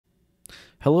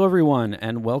Hello, everyone,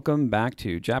 and welcome back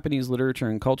to Japanese Literature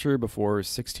and Culture before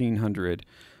 1600.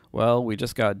 Well, we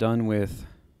just got done with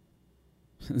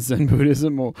Zen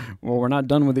Buddhism. Well, we're not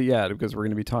done with it yet because we're going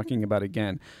to be talking about it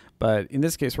again. But in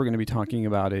this case, we're going to be talking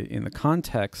about it in the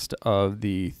context of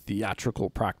the theatrical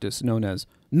practice known as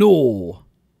no.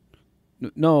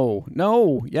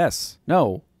 No, yes,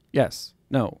 no, yes,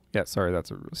 no, yes. Sorry,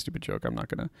 that's a really stupid joke. I'm not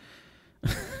going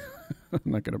to I'm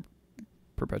not going to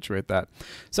perpetuate that.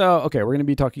 So, okay, we're going to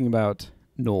be talking about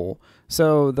no.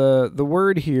 So the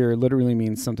word here literally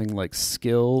means something like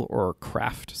skill or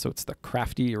craft. So it's the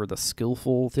crafty or the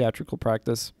skillful theatrical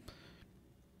practice.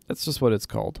 That's just what it's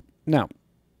called. Now,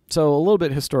 so a little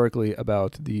bit historically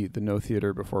about the no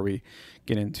theater before we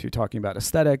get into talking about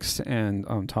aesthetics and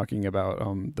talking about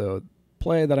the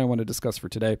play that I want to discuss for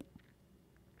today,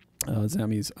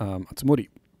 Zami's Atsumori.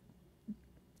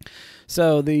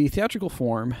 So the theatrical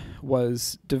form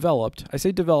was developed. I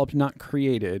say developed, not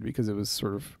created, because it was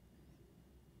sort of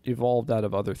evolved out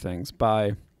of other things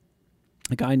by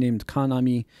a guy named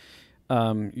Kanami.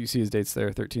 You see his dates there,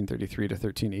 1333 to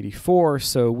 1384.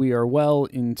 So we are well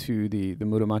into the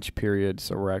Muromachi period.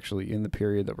 So we're actually in the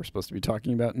period that we're supposed to be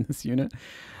talking about in this unit.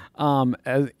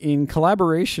 In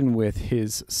collaboration with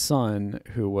his son,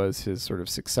 who was his sort of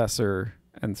successor,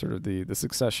 and sort of the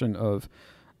succession of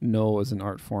no as an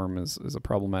art form is a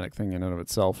problematic thing in and of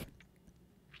itself.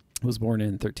 Was born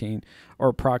in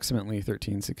approximately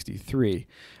 1363.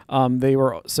 They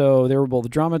were both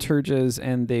dramaturges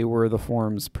and they were the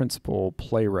form's principal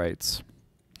playwrights.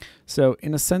 So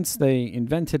in a sense, they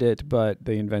invented it, but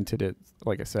they invented it,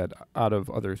 like I said, out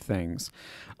of other things.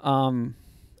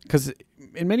 Because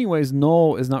in many ways,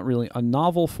 no is not really a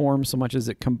novel form so much as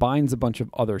it combines a bunch of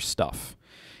other stuff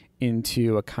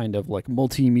into a kind of like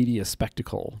multimedia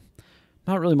spectacle.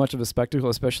 Not really much of a spectacle,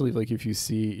 especially like if you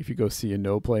go see a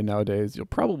no play nowadays, you'll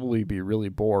probably be really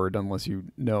bored unless you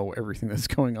know everything that's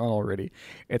going on already.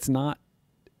 It's not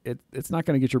going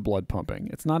to get your blood pumping.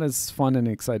 It's not as fun and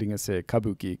exciting as, say,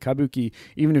 kabuki. Kabuki,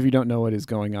 even if you don't know what is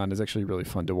going on, is actually really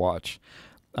fun to watch.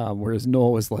 Whereas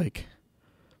no is like,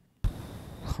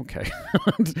 okay.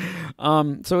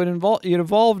 So it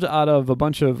evolved out of a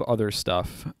bunch of other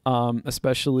stuff,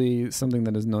 especially something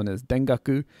that is known as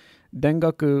dengaku.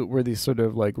 Dengaku were these sort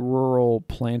of like rural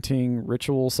planting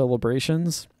ritual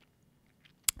celebrations.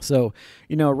 So,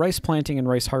 rice planting and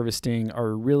rice harvesting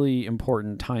are really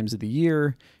important times of the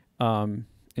year in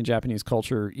Japanese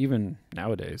culture, even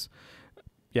nowadays.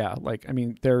 Yeah,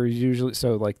 they're usually,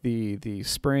 so like the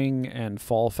spring and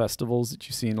fall festivals that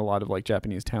you see in a lot of like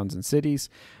Japanese towns and cities,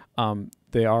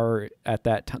 they are at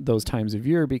those times of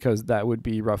year because that would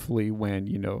be roughly when,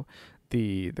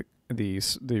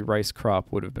 the rice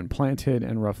crop would have been planted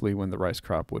and roughly when the rice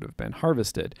crop would have been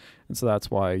harvested. And so that's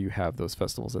why you have those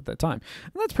festivals at that time.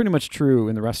 And that's pretty much true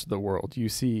in the rest of the world. You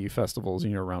see festivals,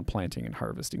 around planting and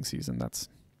harvesting season. That's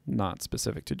not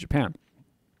specific to Japan.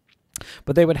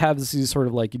 But they would have these sort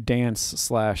of like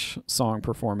dance/song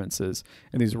performances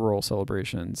in these rural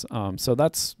celebrations. So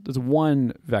that's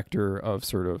one vector of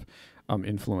sort of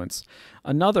influence.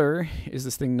 Another is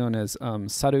this thing known as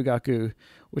sarugaku,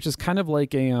 which is kind of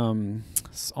like a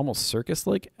almost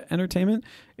circus-like entertainment.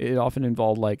 It often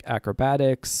involved like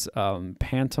acrobatics,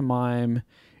 pantomime.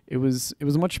 It was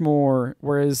much more,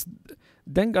 whereas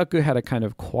dengaku had a kind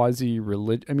of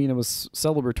quasi-religious, it was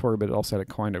celebratory, but it also had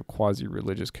a kind of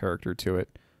quasi-religious character to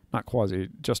it. Not quasi,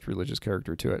 just religious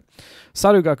character to it.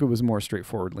 Sarugaku was more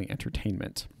straightforwardly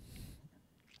entertainment.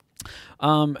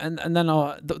 And then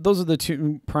those are the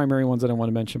two primary ones that I want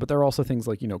to mention, but there are also things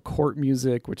like, court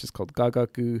music, which is called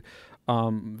gagaku,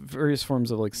 various forms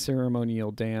of like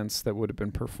ceremonial dance that would have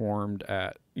been performed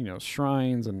at,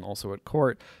 shrines and also at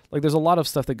court. Like there's a lot of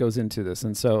stuff that goes into this.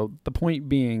 And so the point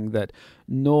being that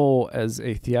no as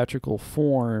a theatrical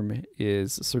form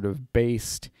is sort of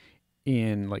based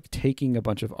in like taking a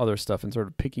bunch of other stuff and sort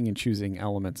of picking and choosing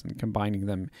elements and combining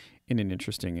them in an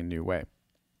interesting and new way.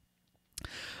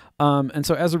 And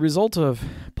so as a result of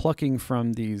plucking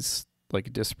from these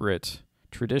like disparate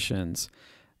traditions,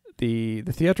 the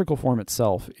theatrical form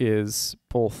itself is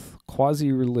both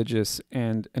quasi-religious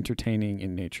and entertaining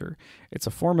in nature. It's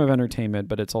a form of entertainment,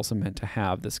 but it's also meant to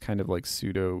have this kind of like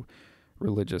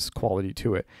pseudo-religious quality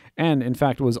to it. And in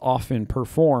fact, was often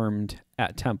performed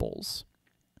at temples.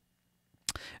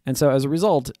 And so as a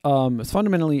result, it's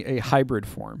fundamentally a hybrid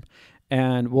form.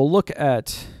 And we'll look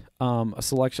at a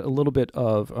little bit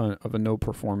of a no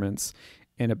performance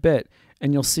in a bit,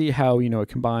 and you'll see how, it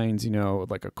combines,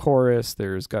 like a chorus,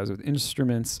 there's guys with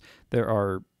instruments, there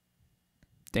are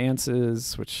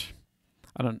dances, which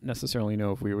I don't necessarily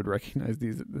know if we would recognize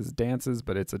these as dances,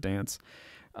 but it's a dance.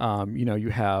 You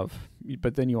have,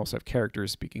 but then you also have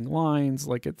characters speaking lines.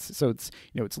 Like it's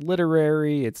it's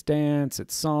literary, it's dance,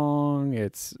 it's song,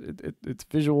 it's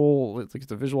visual,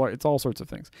 it's a visual art, it's all sorts of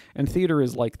things. And theater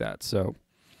is like that. So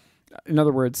in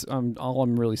other words, all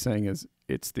I'm really saying is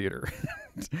it's theater.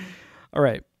 All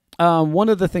right. One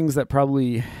of the things that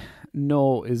probably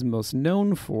No is most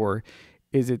known for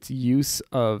is its use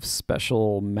of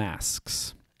special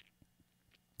masks.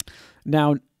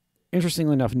 Now,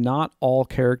 interestingly enough, not all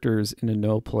characters in a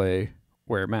No play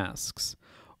wear masks.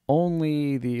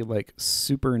 Only the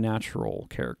supernatural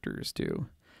characters do.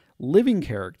 Living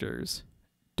characters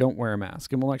don't wear a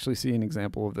mask. And we'll actually see an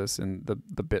example of this in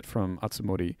the bit from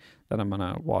Atsumori that I'm going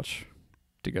to watch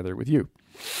together with you.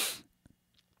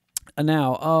 And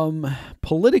now,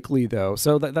 politically though,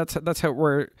 so that's how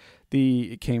where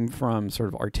it came from,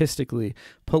 sort of artistically.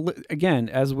 Again,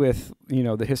 as with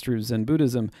the history of Zen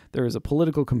Buddhism, there is a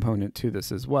political component to this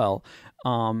as well.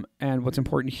 And what's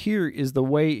important here is the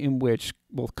way in which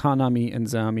both Kanami and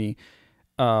Zami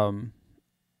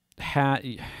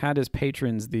had as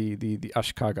patrons the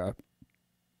Ashikaga.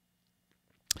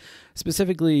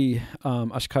 Specifically,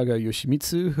 Ashikaga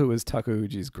Yoshimitsu, who was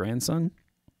Takauji's grandson,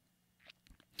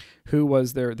 who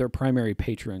was their primary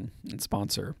patron and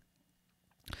sponsor.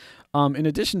 In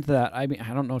addition to that, I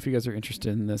don't know if you guys are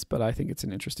interested in this, but I think it's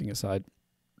an interesting aside.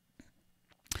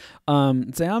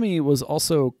 Zami was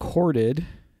also courted,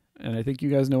 and I think you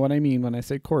guys know what I mean when I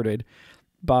say courted,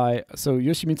 so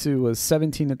Yoshimitsu was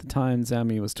 17 at the time,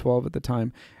 Zami was 12 at the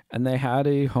time, and they had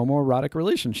a homoerotic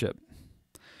relationship.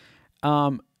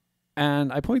 And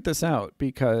I point this out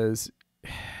because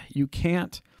you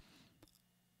can't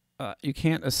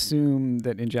assume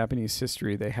that in Japanese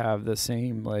history they have the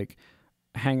same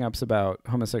hang-ups about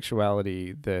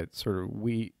homosexuality that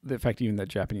the fact even that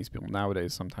Japanese people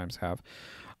nowadays sometimes have.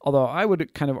 Although I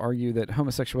would kind of argue that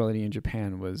homosexuality in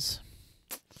Japan was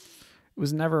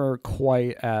never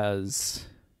quite as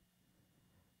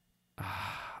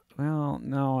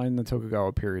no, in the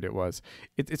Tokugawa period it was.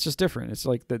 It's just different. It's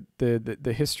like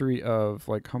the history of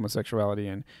homosexuality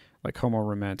and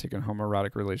homoromantic and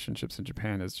homoerotic relationships in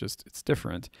Japan is just, it's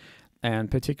different. And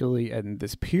particularly in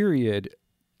this period,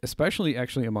 especially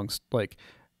actually amongst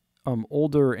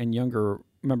older and younger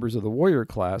members of the warrior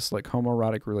class,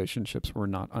 homoerotic relationships were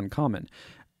not uncommon.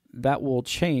 That will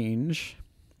change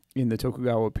in the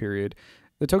Tokugawa period.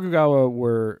 The Tokugawa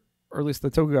were, or at least the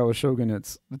Tokugawa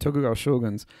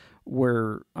shoguns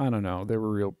were, I don't know, they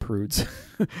were real prudes.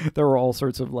 There were all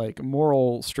sorts of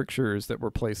moral strictures that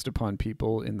were placed upon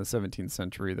people in the 17th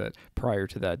century that prior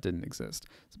to that didn't exist.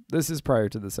 This is prior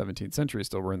to the 17th century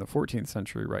still. We're in the 14th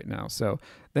century right now, so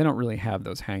they don't really have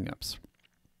those hang-ups.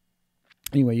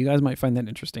 Anyway, you guys might find that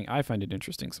interesting. I find it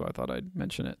interesting, so I thought I'd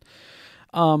mention it.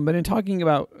 But in talking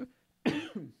about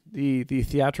the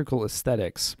theatrical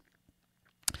aesthetics,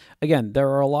 again, there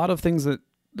are a lot of things that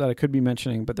I could be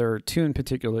mentioning, but there are two in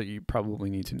particular you probably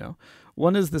need to know.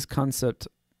 One is this concept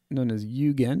known as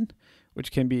yugen,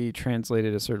 which can be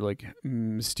translated as sort of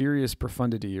mysterious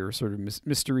profundity or sort of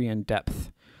mystery and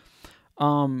depth.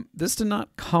 This did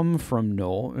not come from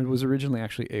No. It was originally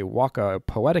actually a waka, a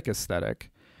poetic aesthetic,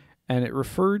 and it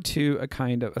referred to a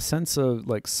kind of a sense of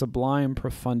sublime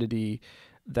profundity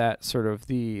that sort of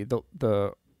the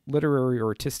literary or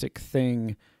artistic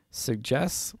thing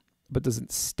suggests but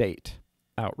doesn't state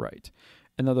outright.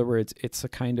 In other words, it's a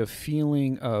kind of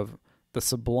feeling of the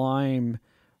sublime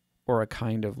or a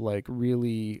kind of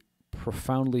really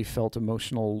profoundly felt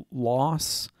emotional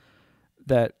loss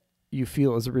that you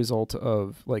feel as a result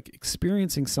of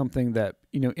experiencing something that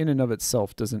in and of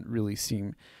itself doesn't really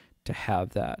seem to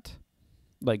have that.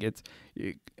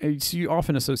 It's you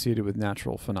often associated with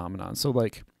natural phenomenon. So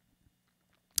it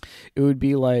would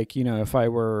be if I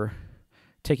were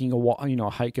taking a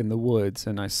hike in the woods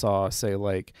and I saw, say,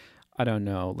 I don't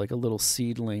know, a little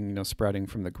seedling, sprouting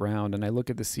from the ground, and I look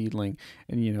at the seedling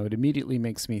and, it immediately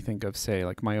makes me think of, say,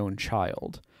 my own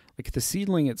child. The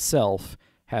seedling itself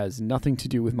has nothing to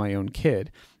do with my own kid,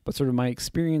 but sort of my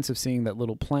experience of seeing that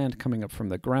little plant coming up from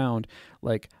the ground,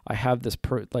 I have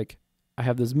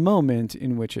this moment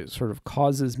in which it sort of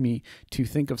causes me to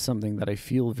think of something that I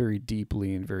feel very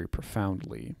deeply and very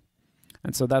profoundly.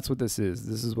 And so that's what this is.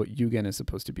 This is what yugen is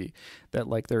supposed to be. That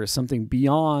there is something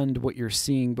beyond what you're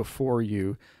seeing before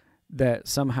you that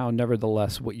somehow,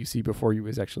 nevertheless, what you see before you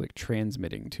is actually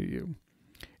transmitting to you.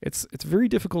 It's very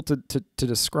difficult to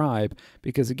describe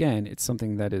because, again, it's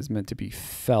something that is meant to be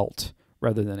felt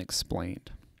rather than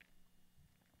explained.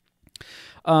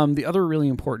 The other really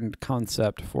important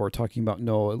concept for talking about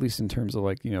No, at least in terms of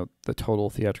the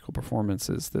total theatrical performance,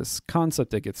 is this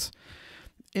concept that gets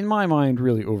in my mind,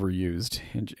 really overused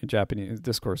in Japanese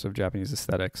discourse of Japanese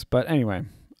aesthetics. But anyway,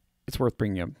 it's worth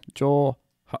bringing up.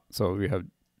 So we have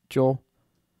jo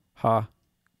ha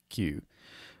kyu,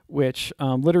 which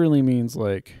literally means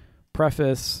like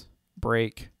preface,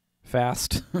 break,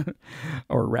 fast,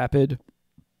 or rapid.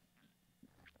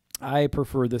 I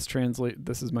prefer this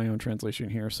This is my own translation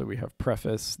here. So we have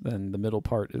preface, then the middle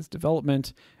part is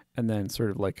development, and then sort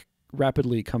of like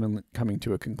rapidly coming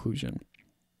to a conclusion.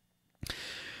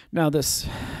 Now, this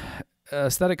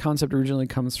aesthetic concept originally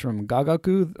comes from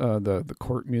gagaku, the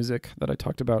court music that I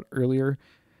talked about earlier.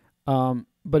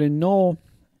 But in No,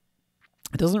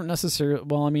 it doesn't necessarily,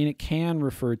 well, I mean, it can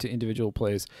refer to individual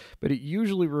plays, but it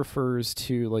usually refers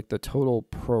to like the total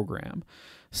program.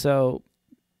 So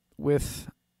with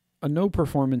a No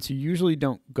performance, you usually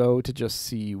don't go to just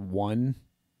see one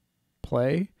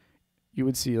play. You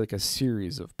would see like a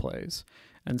series of plays.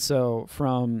 And so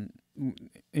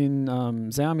in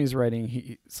Zaomi's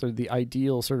writing, so the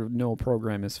ideal sort of No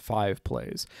program is 5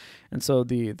 plays. And so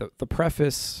the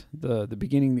preface, the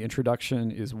beginning, the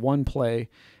introduction is one play,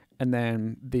 and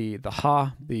then the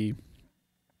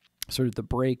sort of the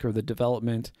break or the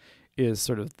development is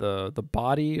sort of the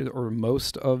body or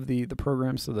most of the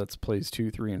program. So that's plays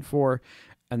 2, 3, and 4.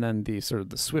 And then the sort of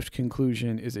the swift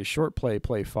conclusion is a short play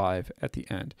 5 at the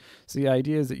end. So the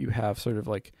idea is that you have sort of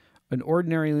like an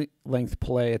ordinary length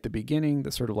play at the beginning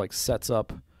that sort of like sets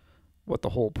up what the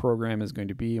whole program is going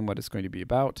to be and what it's going to be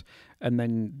about. And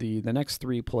then the next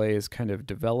 3 plays kind of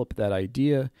develop that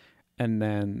idea. And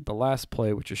then the last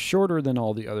play, which is shorter than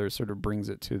all the others, sort of brings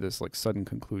it to this like sudden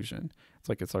conclusion. It's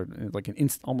like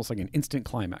almost like an instant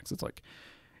climax. It's like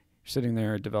you're sitting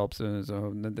there, it develops, and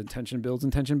then the tension builds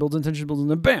and tension builds and tension builds,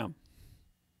 and then bam.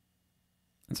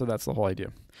 And so that's the whole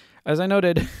idea. As I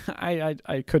noted,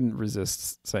 I couldn't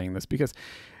resist saying this because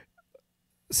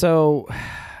so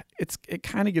it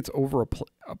kind of gets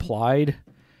applied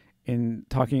in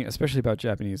talking, especially about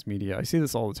Japanese media. I see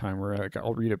this all the time where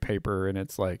I'll read a paper and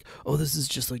it's like, oh, this is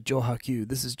just like Johakyu.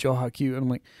 This is Johakyu. And I'm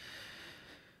like,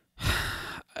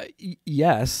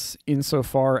 yes,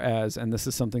 insofar as, and this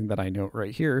is something that I note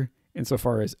right here,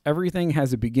 insofar as everything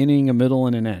has a beginning, a middle,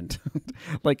 and an end.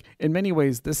 Like in many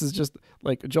ways, this is just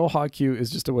like Johakyu is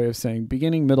just a way of saying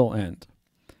beginning, middle, end.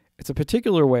 It's a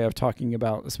particular way of talking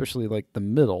about, especially like the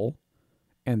middle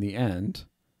and the end.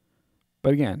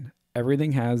 But again,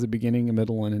 everything has a beginning, a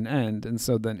middle, and an end. And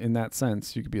so then in that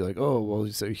sense, you could be like, oh,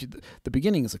 well, so the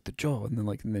beginning is like the jo, and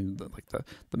then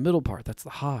the middle part, that's the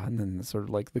ha, and then sort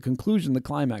of like the conclusion, the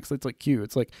climax, that's like Q.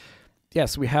 It's like,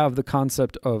 yes, we have the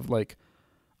concept of like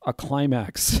a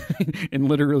climax in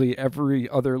literally every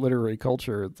other literary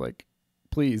culture. It's like,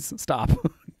 please stop.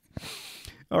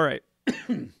 All right.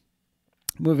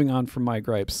 Moving on from my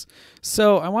gripes.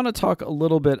 So I want to talk a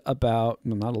little bit about,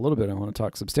 no, not a little bit, I want to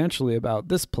talk substantially about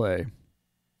this play,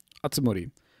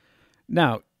 Atsumori.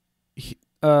 Now,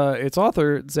 its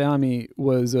author, Zaomi,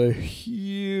 was a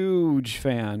huge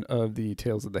fan of the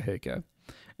Tales of the Heike.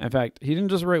 In fact, he didn't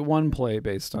just write one play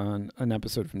based on an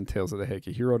episode from the Tales of the Heike.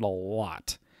 He wrote a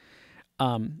lot.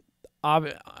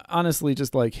 Honestly,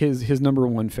 just like his number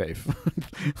one fave.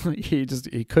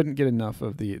 he couldn't get enough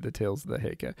of the Tales of the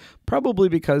Heike. Probably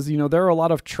because, there are a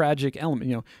lot of tragic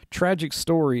elements. Tragic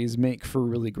stories make for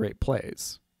really great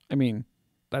plays. I mean,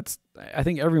 I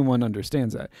think everyone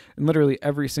understands that. And literally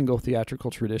every single theatrical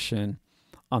tradition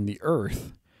on the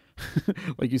earth,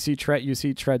 like you see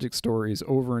tragic stories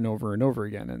over and over and over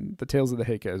again. And the Tales of the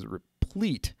Heike is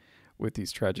replete with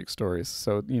these tragic stories.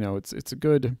 So, it's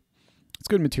good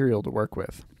material to work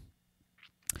with.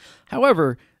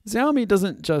 However, Zaomi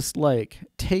doesn't just like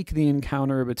take the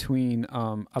encounter between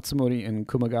Atsumori and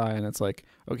Kumagai and it's like,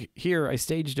 okay, here, I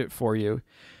staged it for you.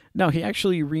 No, he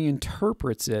actually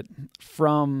reinterprets it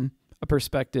from a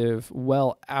perspective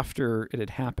well after it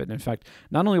had happened. In fact,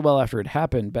 not only well after it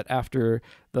happened, but after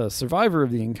the survivor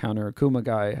of the encounter,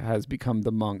 Kumagai, has become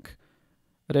the monk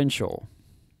Rensho.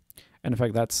 And in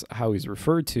fact, that's how he's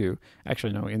referred to.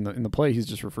 Actually, no, in the play, he's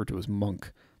just referred to as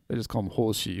monk. They just call him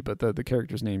Hoshi, but the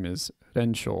character's name is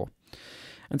Rensho.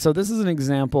 And so this is an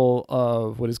example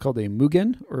of what is called a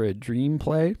mugen, or a dream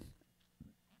play.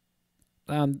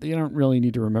 You don't really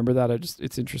need to remember that.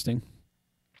 It's interesting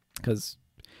because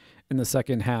in the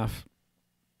second half,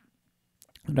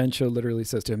 Rensho literally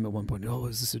says to him at one point, "Oh,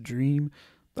 is this a dream?"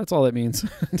 That's all that means.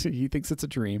 He thinks it's a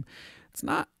dream. It's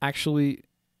not actually,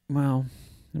 well,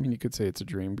 I mean, you could say it's a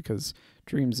dream because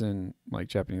dreams in like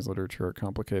Japanese literature are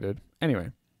complicated.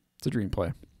 Anyway, it's a dream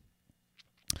play.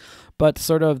 But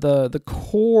sort of the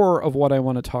core of what I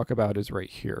want to talk about is right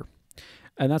here.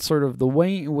 And that's sort of the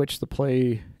way in which the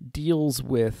play deals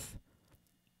with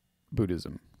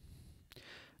Buddhism.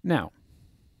 Now,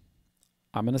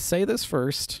 I'm going to say this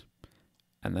first,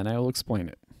 and then I will explain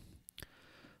it.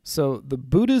 So the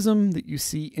Buddhism that you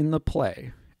see in the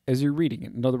play as you're reading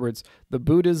it, in other words, the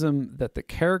Buddhism that the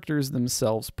characters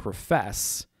themselves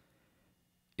profess,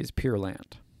 is Pure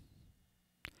Land.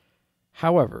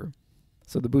 However,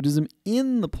 so the Buddhism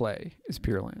in the play is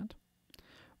Pure Land,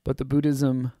 but the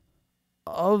Buddhism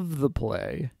of the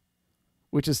play,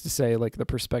 which is to say like the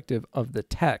perspective of the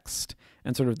text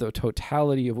and sort of the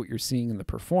totality of what you're seeing in the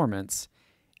performance,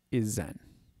 is Zen.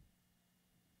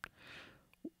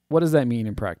 What does that mean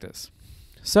in practice?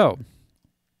 So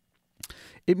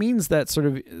it means that sort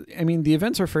of, I mean, the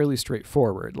events are fairly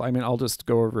straightforward. I mean, I'll just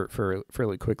go over it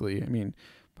fairly quickly. I mean,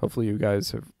 hopefully you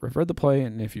guys have read the play,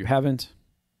 and if you haven't,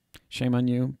 shame on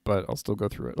you, but I'll still go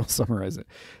through it. I'll summarize it.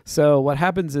 So what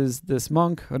happens is this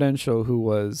monk, Rensho, who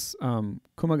was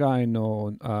Kumagai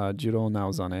no Jiro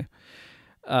Naozane,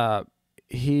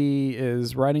 he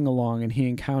is riding along and he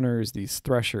encounters these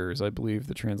threshers. I believe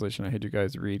the translation I had you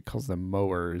guys read calls them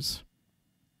mowers.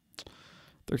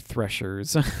 They're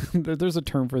threshers. There's a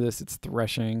term for this. It's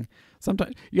threshing.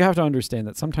 Sometimes you have to understand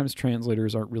that sometimes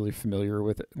translators aren't really familiar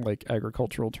with like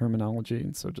agricultural terminology,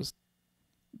 and so just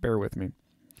bear with me.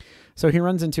 So he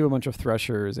runs into a bunch of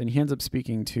threshers, and he ends up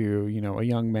speaking to, you know, a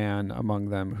young man among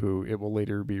them who it will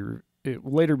later be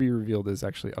revealed is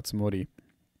actually Atsumori,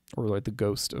 or like the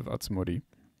ghost of Atsumori.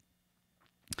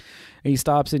 And he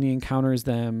stops and he encounters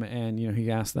them, and you know,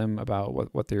 he asks them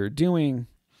about what they're doing,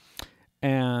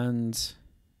 and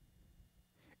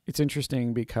it's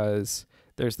interesting because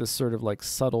there's this sort of like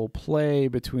subtle play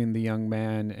between the young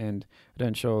man and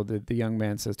Rensho. The young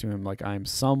man says to him, like, I'm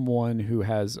someone who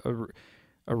has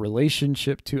a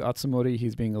relationship to Atsumori.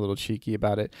 He's being a little cheeky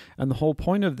about it. And the whole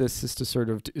point of this is to sort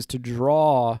of, is to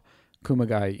draw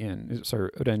Kumagai in. Sorry,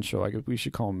 Rensho. I guess we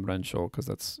should call him Rensho because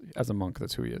that's, as a monk,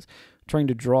 that's who he is. Trying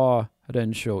to draw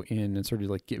Rensho in and sort of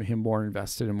like get him more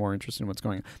invested and more interested in what's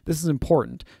going on. This is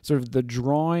important. Sort of the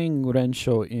drawing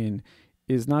Rensho in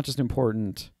is not just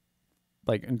important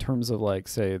like in terms of like,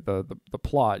 say, the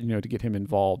plot, you know, to get him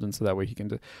involved, and so that way he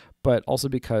can but also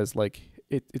because like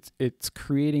it's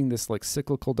creating this like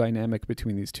cyclical dynamic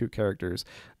between these two characters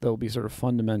that will be sort of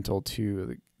fundamental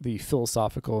to the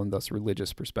philosophical and thus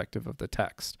religious perspective of the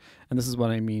text. And this is what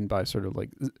I mean by sort of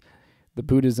like the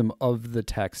Buddhism of the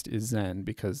text is Zen,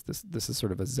 because this is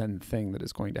sort of a Zen thing that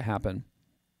is going to happen.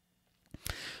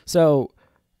 So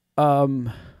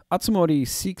Atsumori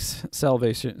seeks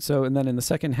salvation. So, and then in the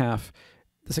second half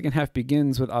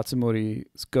begins with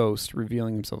Atsumori's ghost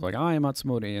revealing himself like, I am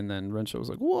Atsumori, and then Rensho was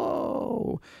like,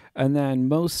 whoa. And then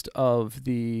most of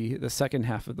the second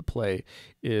half of the play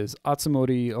is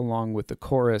Atsumori along with the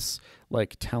chorus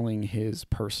like telling his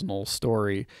personal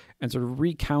story and sort of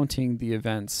recounting the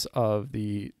events of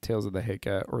the Tales of the Heike,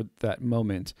 or that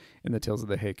moment in the Tales of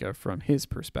the Heike from his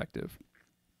perspective.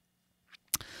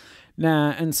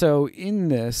 And so in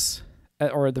this,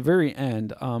 or at the very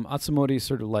end, Atsumori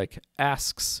sort of like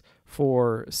asks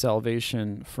for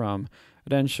salvation from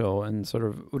Rensho, and sort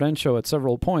of Rensho at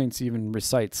several points even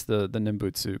recites the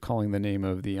Nembutsu, calling the name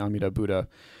of the Amida Buddha.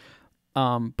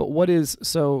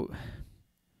 So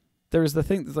there's the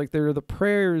thing, like there are the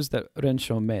prayers that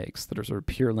Rensho makes that are sort of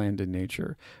Pure Land in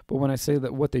nature. But when I say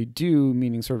that what they do,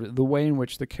 meaning sort of the way in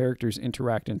which the characters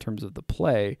interact in terms of the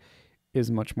play,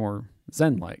 is much more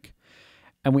Zen-like.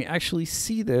 And we actually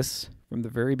see this from the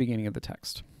very beginning of the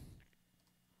text.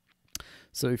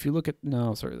 So if you look at,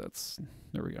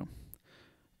 there we go.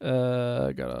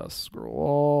 I gotta scroll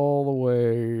all the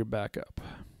way back up.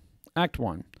 Act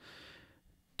 1.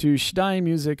 To Shidai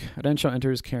music, Rensho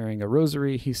enters carrying a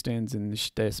rosary. He stands in the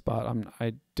Shide spot.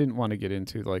 I didn't want to get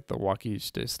into like the Waki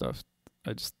Shide stuff.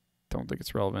 I just don't think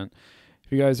it's relevant.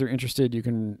 If you guys are interested, you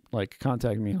can like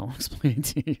contact me and I'll explain it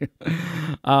to you.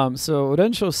 So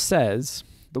Rensho says,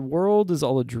 the world is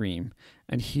all a dream,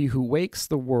 and he who wakes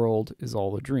the world is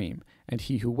all a dream, and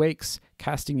he who wakes,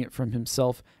 casting it from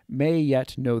himself, may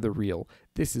yet know the real.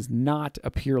 This is not a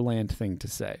Pure Land thing to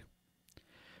say.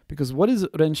 Because what is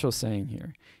Rensho saying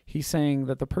here? He's saying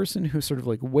that the person who sort of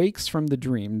like wakes from the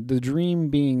dream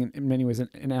being in many ways an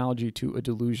analogy to a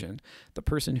delusion, the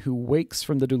person who wakes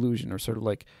from the delusion, or sort of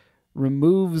like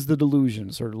removes the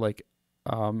delusion, sort of like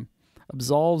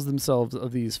absolves themselves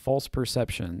of these false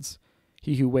perceptions,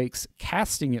 he who wakes,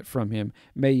 casting it from him,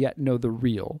 may yet know the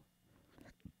real.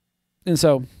 And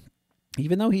so,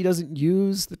 even though he doesn't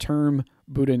use the term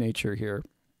Buddha nature here,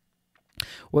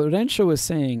 what Rensho is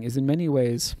saying is in many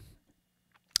ways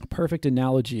a perfect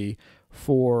analogy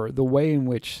for the way in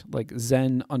which like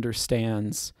Zen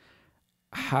understands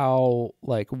how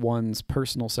like one's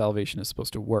personal salvation is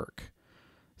supposed to work.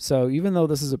 So even though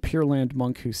this is a Pure Land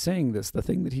monk who's saying this, the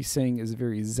thing that he's saying is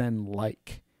very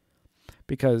Zen-like.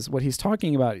 Because what he's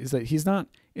talking about is that he's not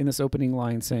in this opening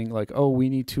line saying like, oh, we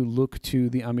need to look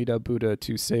to the Amida Buddha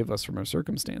to save us from our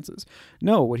circumstances.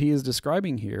 No, what he is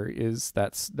describing here is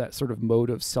that sort of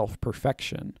mode of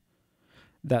self-perfection.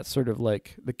 That sort of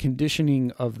like the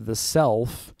conditioning of the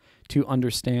self to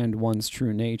understand one's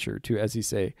true nature, to, as he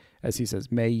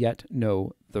says, may yet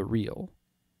know the real.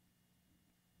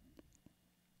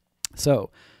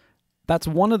 So that's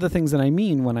one of the things that I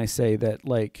mean when I say that,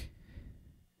 like,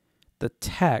 the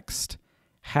text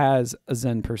has a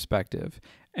Zen perspective.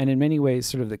 And in many ways,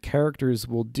 sort of the characters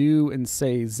will do and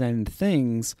say Zen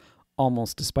things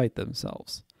almost despite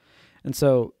themselves. And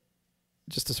so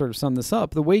just to sort of sum this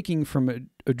up, the waking from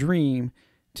a dream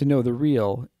to know the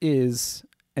real is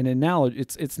an analogy.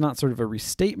 It's not sort of a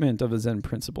restatement of a Zen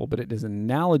principle, but it is an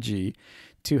analogy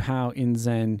to how in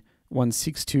Zen one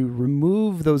seeks to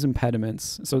remove those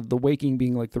impediments. So the waking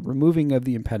being like the removing of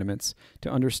the impediments to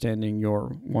understanding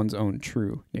one's own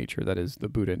true nature, that is the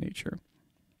Buddha nature.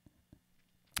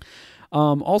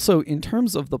 Also, in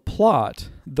terms of the plot,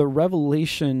 the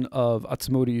revelation of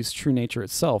Atsumori's true nature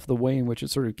itself, the way in which it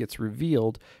sort of gets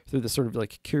revealed through this sort of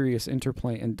like curious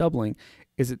interplay and doubling,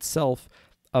 is itself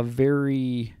a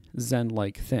very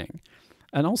Zen-like thing.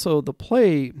 And also the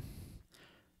play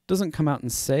doesn't come out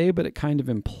and say, but it kind of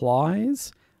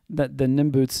implies that the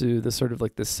Nembutsu, the sort of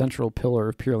like this central pillar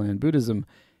of Pure Land Buddhism,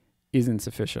 is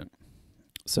insufficient.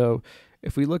 So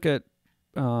if we look at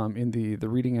in the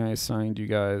reading I assigned you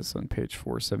guys on page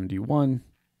 471,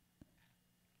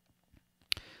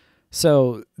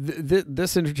 so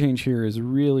this interchange here is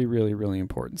really, really, really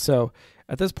important. So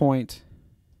at this point,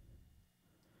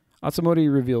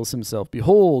 Atsumori reveals himself,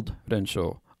 "Behold,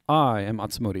 Rensho, I am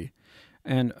Atsumori."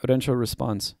 And Rensho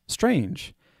responds,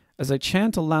 "Strange. As I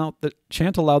chant aloud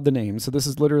the name," so this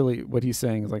is literally what he's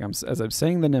saying, is like, as I'm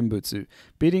saying the Nembutsu,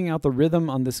 beating out the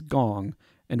rhythm on this gong,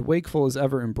 and wakeful as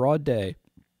ever in broad day,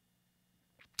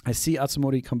 I see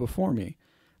Atsumori come before me.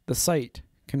 The sight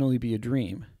can only be a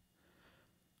dream.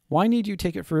 Why need you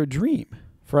take it for a dream?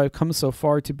 For I've come so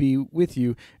far to be with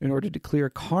you in order to clear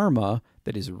karma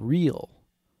that is real.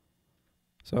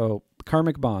 So,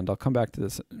 karmic bond, I'll come back to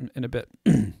this in a bit.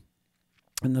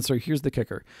 And then, so here's the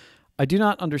kicker. I do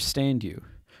not understand you,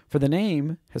 for the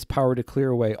name has power to clear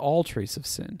away all trace of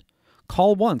sin.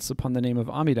 Call once upon the name of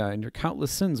Amida, and your countless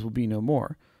sins will be no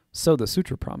more. So the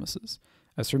sutra promises.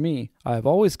 As for me, I have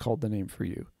always called the name for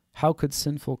you. How could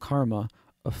sinful karma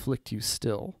afflict you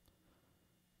still?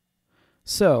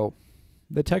 So,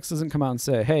 the text doesn't come out and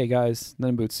say, hey guys,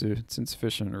 Nembutsu, it's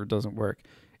insufficient or it doesn't work.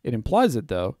 It implies it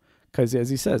though, because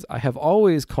as he says, I have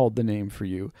always called the name for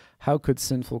you. How could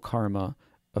sinful karma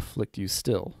afflict you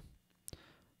still?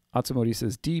 Atsumori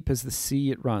says, deep as the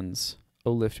sea it runs,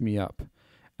 oh lift me up.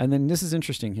 And then this is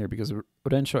interesting here because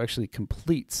Rensho actually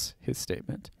completes his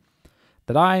statement.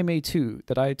 That I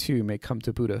too may come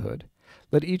to Buddhahood.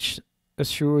 Let each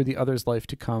assure the other's life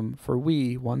to come, for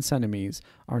we, once enemies,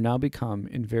 are now become,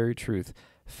 in very truth,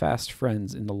 fast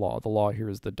friends in the law. The law here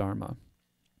is the Dharma.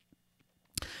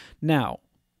 Now,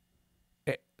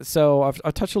 so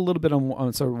I've touched a little bit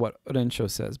on sort of what Rensho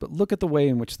says, but look at the way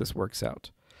in which this works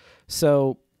out.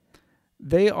 So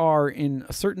they are, in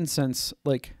a certain sense,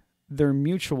 like they're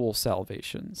mutual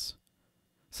salvations.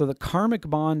 So the karmic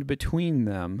bond between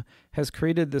them has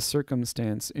created this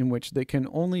circumstance in which they can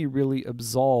only really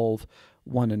absolve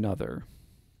one another.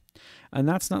 And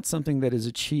that's not something that is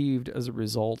achieved as a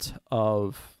result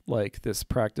of like this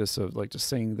practice of like just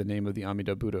saying the name of the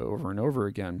Amida Buddha over and over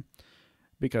again,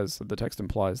 because the text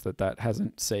implies that that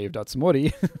hasn't saved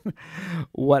Atsumori.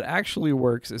 What actually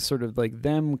works is sort of like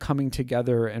them coming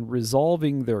together and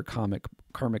resolving their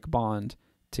karmic bond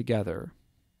together.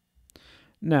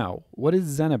 Now, what is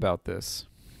Zen about this?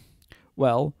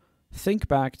 Well, think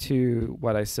back to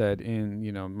what I said in,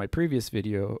 my previous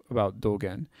video about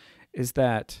Dogen, is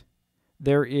that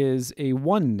there is a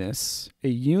oneness, a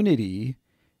unity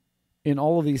in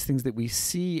all of these things that we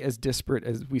see as disparate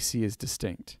as we see as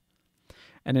distinct.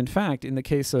 And in fact, in the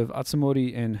case of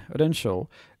Atsumori and Rensho,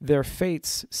 their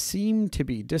fates seem to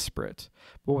be disparate.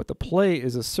 But what the play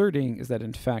is asserting is that,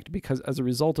 in fact, because as a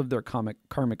result of their karmic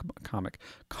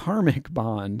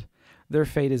bond, their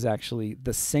fate is actually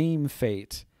the same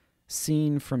fate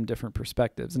seen from different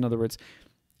perspectives. In other words,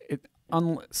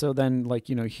 so then,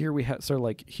 here we have sort of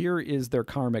like, here is their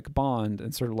karmic bond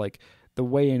and sort of like the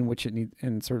way in which it needs,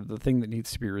 and sort of the thing that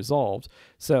needs to be resolved.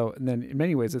 So, and then in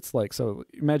many ways, it's like, so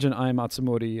imagine I'm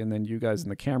Atsumori and then you guys in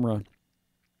the camera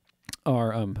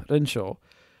are Rensho.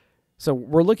 So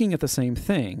we're looking at the same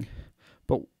thing,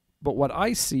 but what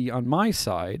I see on my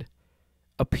side,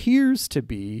 appears to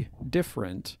be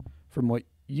different from what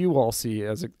you all see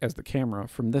as the camera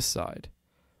from this side.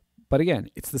 But again,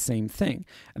 it's the same thing.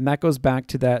 And that goes back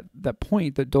to that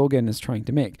point that Dogen is trying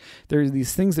to make. There are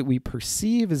these things that we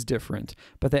perceive as different,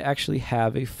 but they actually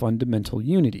have a fundamental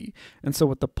unity. And so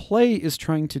what the play is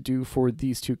trying to do for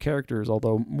these two characters,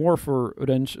 although more for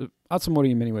Rensho,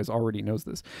 Atsumori in many ways already knows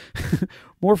this,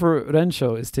 more for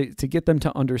Rensho is to get them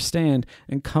to understand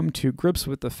and come to grips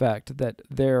with the fact that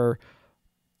their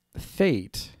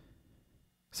fate,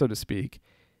 so to speak,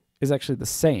 is actually the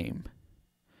same.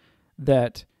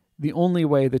 That the only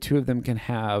way the two of them can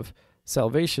have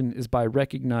salvation is by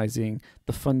recognizing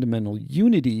the fundamental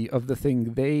unity of the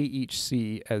thing they each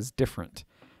see as different,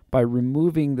 by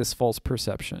removing this false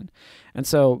perception. And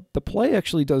so the play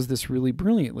actually does this really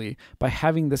brilliantly by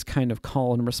having this kind of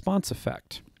call and response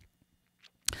effect.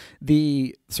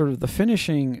 The sort of the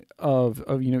finishing of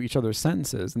each other's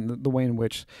sentences and the way in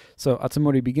which, so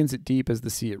Atsumori begins it deep as the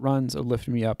sea it runs, oh lift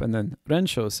me up, and then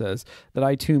Rensho says that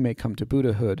I too may come to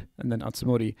Buddhahood, and then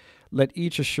Atsumori, let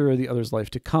each assure the other's life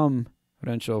to come,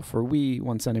 Rensho, for we,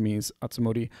 once enemies,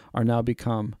 Atsumori, are now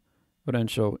become,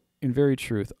 Rensho, in very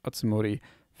truth, Atsumori,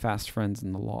 fast friends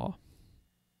in the law.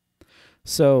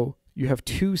 So you have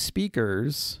two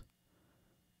speakers,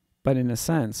 but in a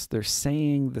sense, they're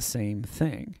saying the same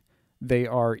thing. They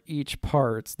are each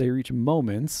parts, they are each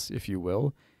moments, if you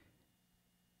will,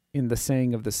 in the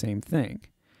saying of the same thing.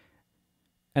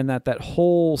 And that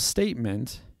whole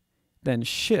statement then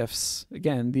shifts,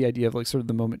 again, the idea of like sort of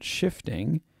the moment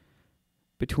shifting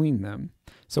between them.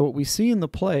 So what we see in the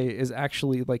play is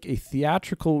actually like a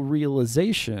theatrical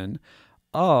realization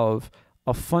of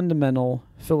a fundamental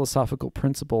philosophical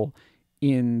principle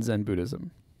in Zen Buddhism.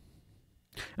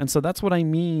 And so that's what I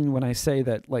mean when I say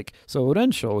that, like, so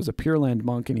Rensho is a Pure Land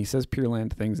monk and he says Pure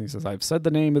Land things and he says, I've said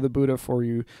the name of the Buddha for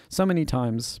you so many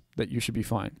times that you should be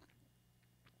fine.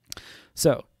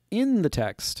 So in the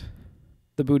text,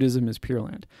 the Buddhism is Pure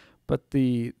Land, but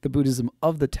the Buddhism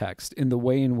of the text in the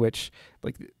way in which,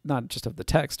 like, not just of the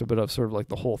text, but of sort of like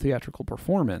the whole theatrical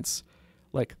performance,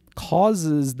 like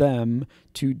causes them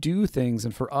to do things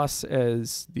and for us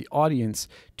as the audience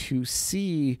to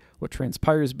see what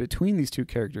transpires between these two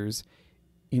characters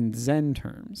in Zen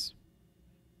terms.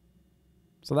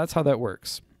 So that's how that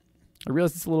works. I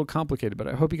realize it's a little complicated, but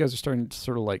I hope you guys are starting to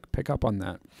sort of like pick up on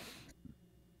that.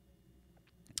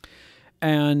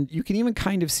 And you can even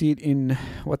kind of see it in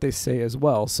what they say as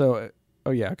well. So,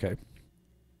 oh yeah, okay.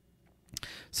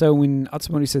 So when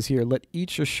Atsumori says here, let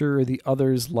each assure the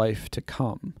other's life to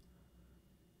come.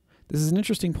 This is an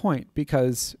interesting point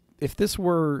because if this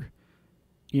were,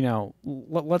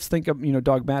 let's think of,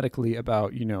 dogmatically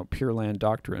about, Pure Land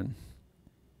doctrine.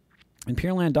 In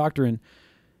Pure Land doctrine,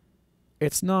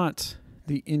 it's not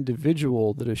the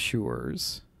individual that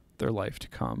assures their life to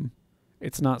come.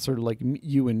 It's not sort of like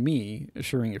you and me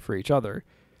assuring it for each other.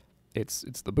 It's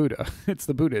the Buddha. It's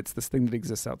the Buddha. It's this thing that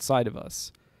exists outside of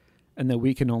us, and that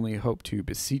we can only hope to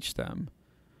beseech them.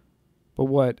 But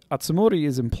what Atsumori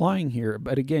is implying here,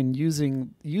 but again,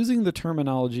 using the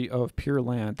terminology of Pure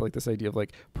Land, like this idea of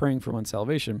like praying for one's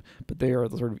salvation, but they are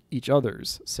sort of each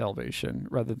other's salvation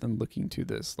rather than looking to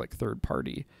this like third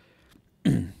party.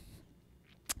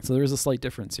 So there's a slight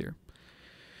difference here.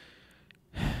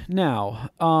 Now,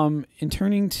 in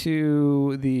turning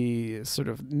to the sort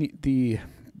of the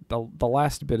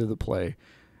last bit of the play,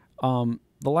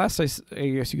 the last, I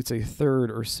guess you could say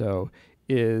third or so,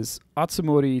 is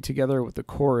Atsumori together with the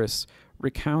chorus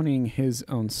recounting his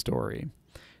own story.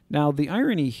 Now, the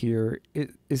irony here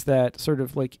is that sort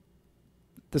of like,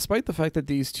 despite the fact that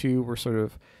these two were sort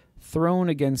of thrown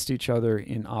against each other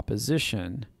in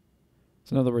opposition,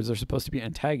 so in other words, they're supposed to be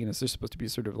antagonists, they're supposed to be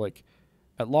sort of like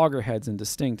at loggerheads and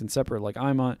distinct and separate, like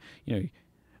I'm on,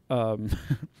 Kumagai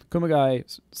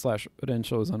 /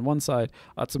 Rensho is on one side,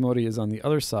 Atsumori is on the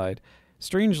other side.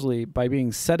 Strangely, by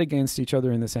being set against each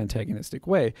other in this antagonistic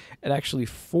way, it actually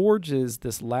forges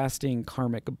this lasting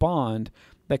karmic bond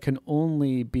that can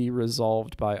only be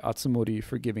resolved by Atsumori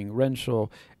forgiving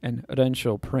Rensho and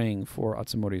Rensho praying for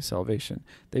Atsumori's salvation.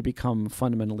 They become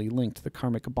fundamentally linked. The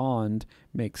karmic bond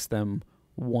makes them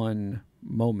one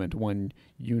moment, one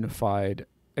unified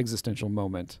existential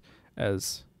moment,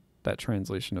 as that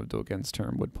translation of Dogen's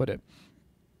term would put it.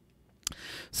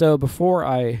 So before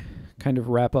I kind of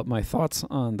wrap up my thoughts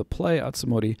on the play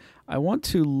Atsumori, I want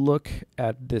to look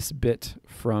at this bit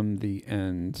from the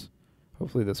end.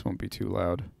 Hopefully this won't be too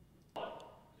loud.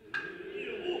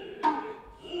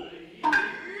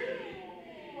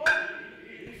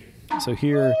 So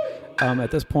here,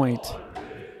 at this point,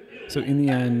 so in the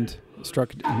end,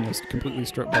 struck, completely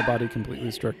struck, my body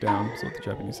completely struck down. That's what the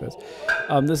Japanese says.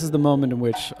 This is the moment in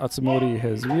which Atsumori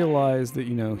has realized that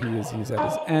he's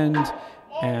at his end,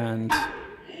 and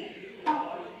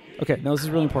okay, now this is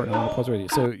really important. I want to pause right here.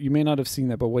 So you may not have seen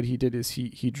that, but what he did is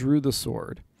he drew the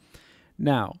sword.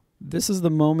 Now this is the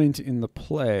moment in the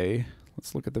play.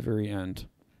 Let's look at the very end,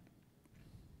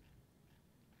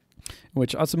 in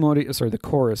which the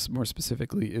chorus more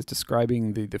specifically, is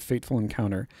describing the fateful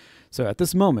encounter. So at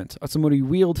this moment, Atsumori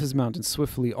wheeled his mount and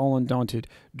swiftly, all undaunted,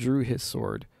 drew his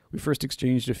sword. We first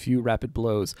exchanged a few rapid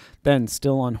blows, then,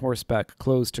 still on horseback,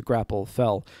 closed to grapple,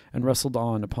 fell, and wrestled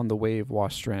on upon the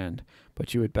wave-washed strand.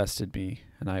 But you had bested me,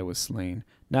 and I was slain.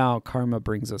 Now karma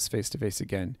brings us face to face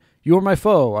again. You are my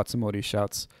foe, Atsumori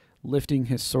shouts, lifting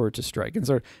his sword to strike.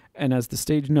 And as the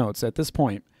stage notes, at this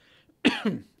point,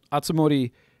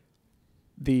 Atsumori's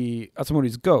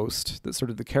ghost, that's sort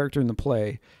of the character in the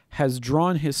play, has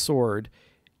drawn his sword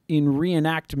in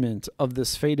reenactment of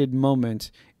this fated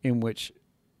moment in which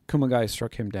Kumagai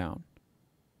struck him down.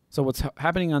 So what's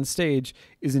happening on stage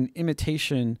is an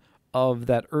imitation of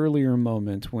that earlier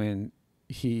moment when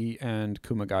he and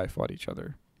Kumagai fought each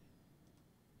other.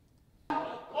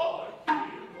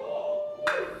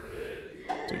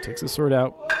 So he takes his sword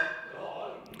out.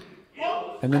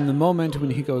 And then the moment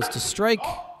when he goes to strike,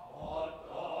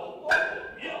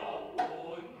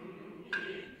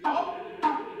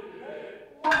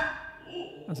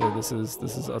 so this is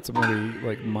Atsumori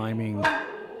like miming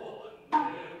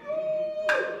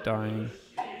dying.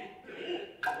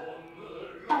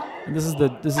 And this is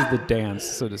the dance,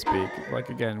 so to speak. Like,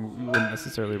 again, we wouldn't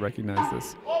necessarily recognize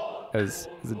this as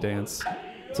a dance.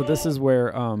 So this is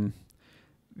where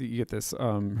you get this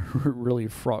really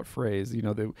fraught phrase,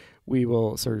 that we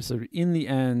will sort of in the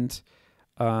end,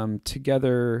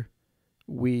 together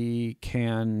we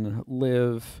can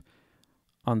live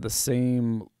on the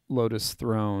same lotus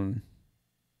throne.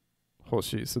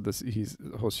 Hoshi. So he's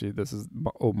Hoshi. This is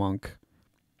O monk.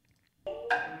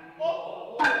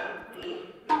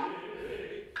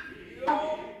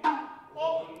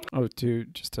 Oh,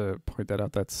 just to point that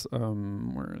out, that's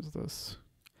where is this?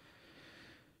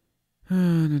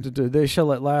 They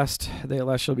at last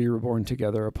shall be reborn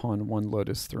together upon one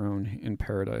lotus throne in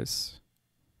paradise.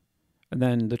 And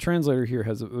then the translator here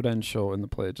has Urensho in the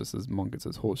play. It just says monk. It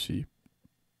says Hoshi.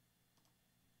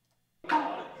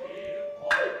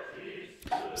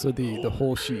 So the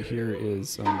Hoshi here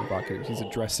is evocative. He's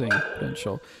addressing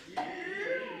Urensho.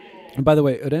 And by the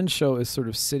way, Urensho is sort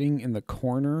of sitting in the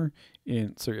corner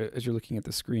so as you're looking at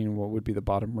the screen, what would be the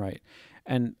bottom right.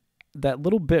 And that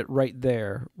little bit right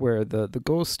there where the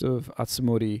ghost of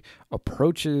Atsumori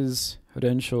approaches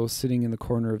Urensho sitting in the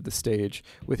corner of the stage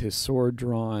with his sword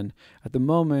drawn, at the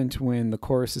moment when the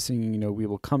chorus is singing, we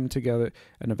will come together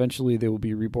and eventually they will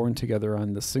be reborn together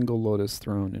on the single lotus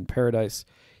throne in paradise,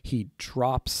 he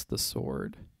drops the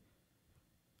sword.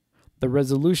 The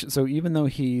resolution, so even though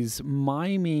he's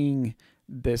miming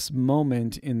this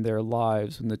moment in their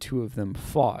lives when the two of them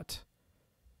fought,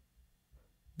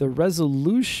 the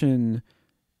resolution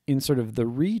in sort of the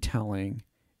retelling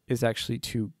is actually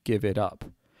to give it up.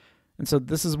 And so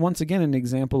this is once again an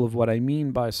example of what I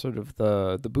mean by sort of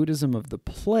the Buddhism of the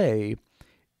play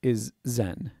is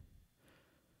Zen.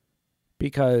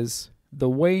 Because the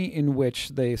way in which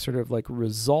they sort of like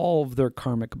resolve their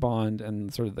karmic bond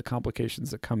and sort of the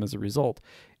complications that come as a result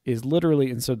is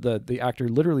literally, and so the actor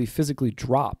literally physically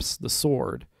drops the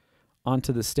sword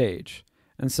onto the stage.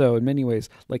 And so in many ways,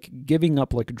 like giving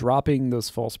up, like dropping those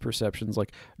false perceptions,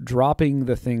 like dropping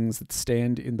the things that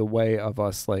stand in the way of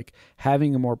us, like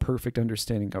having a more perfect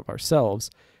understanding of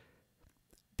ourselves.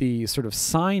 The sort of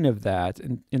sign of that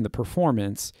in the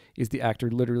performance is the actor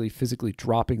literally physically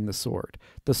dropping the sword.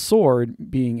 The sword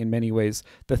being in many ways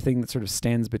the thing that sort of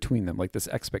stands between them, like this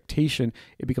expectation.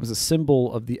 It becomes a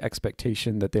symbol of the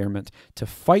expectation that they're meant to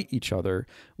fight each other,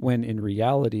 when in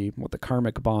reality, what the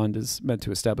karmic bond is meant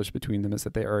to establish between them is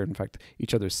that they are in fact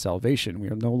each other's salvation. We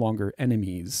are no longer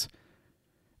enemies,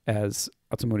 as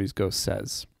Atsumori's ghost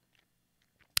says.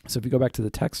 So if you go back to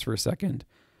the text for a second,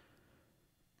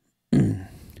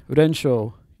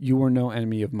 Urensho, you were no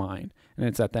enemy of mine. And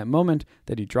it's at that moment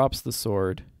that he drops the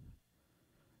sword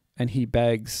and he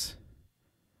begs,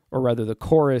 or rather the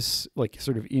chorus, like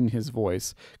sort of in his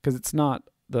voice, because it's not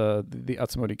the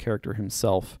Atsumori character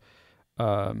himself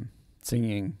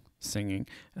singing.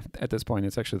 At this point,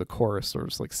 it's actually the chorus sort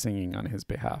of like singing on his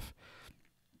behalf.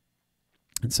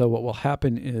 And so what will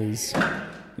happen is,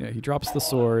 he drops the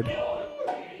sword.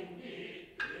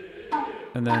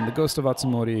 And then the ghost of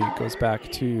Atsumori goes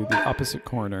back to the opposite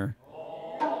corner.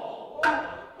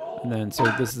 And then, so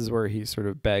this is where he sort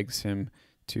of begs him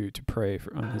to pray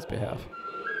on his behalf.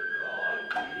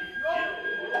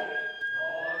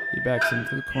 He backs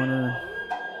into the corner,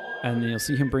 and you'll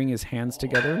see him bring his hands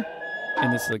together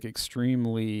in this like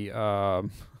extremely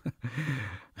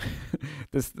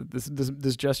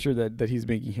this gesture that he's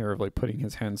making here of like putting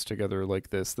his hands together like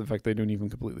this. The fact they don't even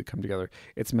completely come together,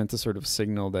 it's meant to sort of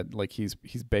signal that like he's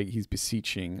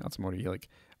beseeching Atsumori. Like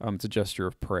it's a gesture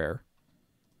of prayer.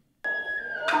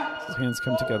 His hands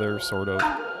come together, sort of.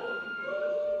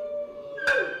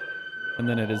 And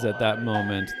then it is at that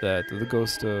moment that the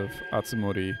ghost of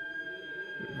Atsumori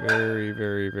very,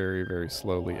 very, very, very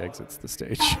slowly exits the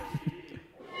stage.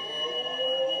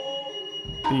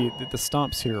 The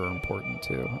stomps here are important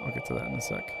too. I'll get to that in a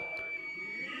sec.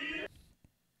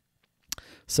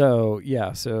 So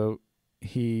yeah, so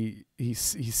he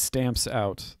stamps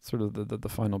out sort of the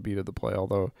final beat of the play.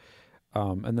 Although,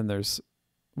 and then there's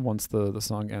once the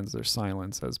song ends, there's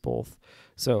silence as both.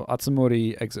 So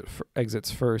Atsumori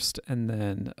exits first, and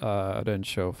then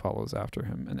Rensho follows after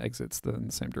him and exits in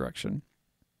the same direction.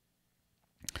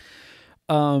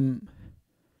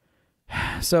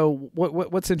 So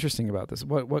what's interesting about this?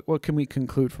 What can we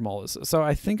conclude from all this? So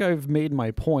I think I've made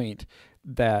my point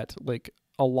that like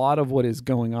a lot of what is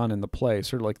going on in the play,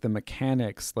 sort of like the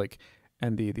mechanics, like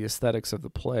and the aesthetics of the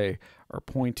play, are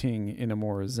pointing in a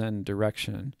more Zen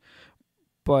direction.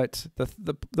 But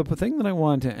the thing that I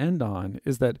wanted to end on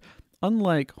is that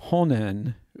unlike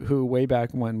Honen, who way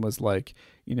back when was like,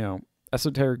 you know,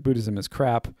 esoteric Buddhism is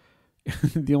crap,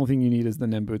 the only thing you need is the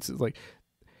Nembutsu, is like,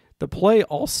 the play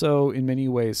also in many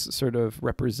ways sort of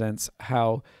represents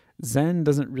how Zen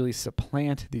doesn't really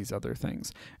supplant these other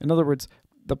things. In other words,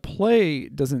 the play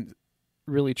doesn't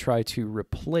really try to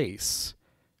replace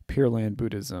Pure Land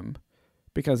Buddhism,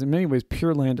 because in many ways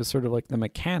Pure Land is sort of like the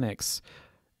mechanics,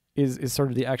 is sort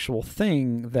of the actual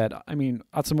thing that, I mean,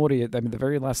 Atsumori, I mean, the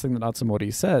very last thing that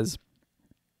Atsumori says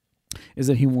is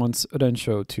that he wants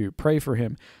Rensho to pray for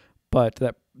him, but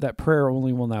that prayer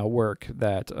only will now work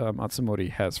that Atsumori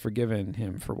has forgiven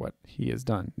him for what he has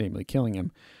done, namely killing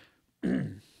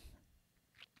him.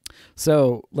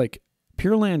 So, like,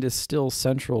 Pure Land is still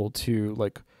central to,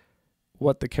 like,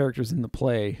 what the characters in the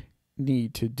play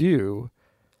need to do,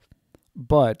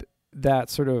 but that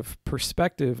sort of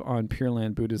perspective on Pure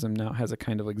Land Buddhism now has a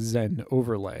kind of like Zen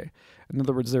overlay. In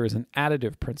other words, there is an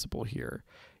additive principle here.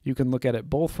 You can look at it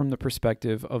both from the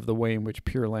perspective of the way in which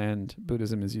Pure Land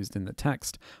Buddhism is used in the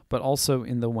text, but also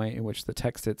in the way in which the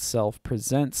text itself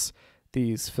presents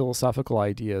these philosophical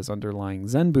ideas underlying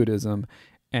Zen Buddhism,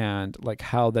 and like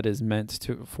how that is meant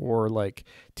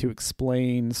to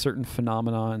explain certain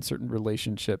phenomena and certain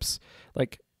relationships.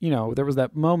 Like, you know, there was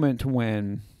that moment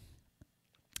when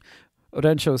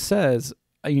Rensho says,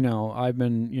 you know, I've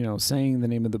been, you know, saying the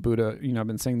name of the Buddha, you know, I've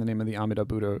been saying the name of the Amida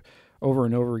Buddha over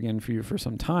and over again for you for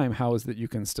some time. How is that you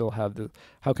can still have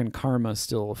how can karma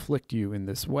still afflict you in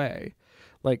this way?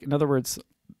 Like, in other words,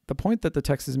 the point that the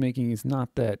text is making is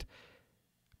not that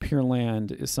Pure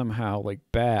Land is somehow like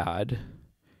bad.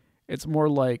 It's more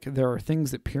like there are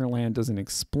things that Pure Land doesn't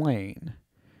explain.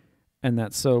 And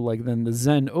that so like then the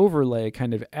Zen overlay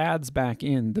kind of adds back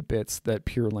in the bits that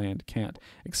Pure Land can't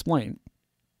explain.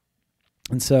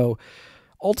 And so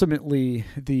ultimately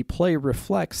the play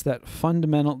reflects that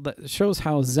that shows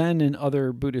how Zen and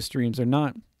other Buddhist streams are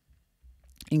not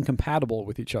incompatible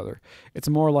with each other. It's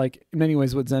more like, in many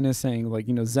ways, what Zen is saying, like,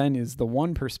 you know, Zen is the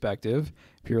one perspective,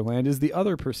 Pure Land is the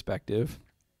other perspective,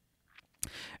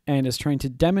 and is trying to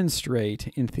demonstrate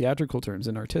in theatrical terms,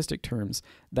 in artistic terms,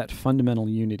 that fundamental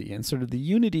unity. And sort of the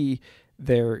unity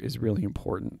there is really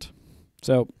important.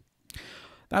 So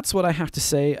that's what I have to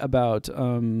say about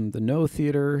the No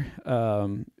Theater.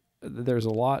 There's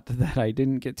a lot that I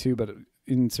didn't get to, but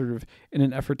in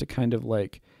an effort to kind of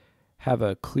like have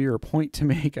a clear point to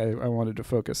make, I wanted to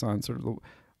focus on sort of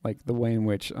the way in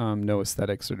which no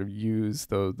aesthetics sort of use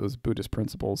those Buddhist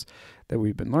principles that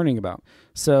we've been learning about.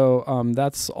 So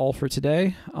that's all for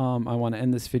today. I want to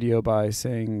end this video by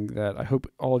saying that I hope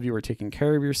all of you are taking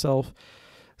care of yourself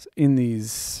in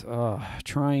these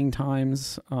trying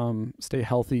times. Stay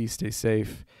healthy, stay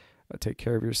safe, take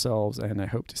care of yourselves, and I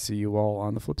hope to see you all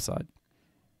on the flip side.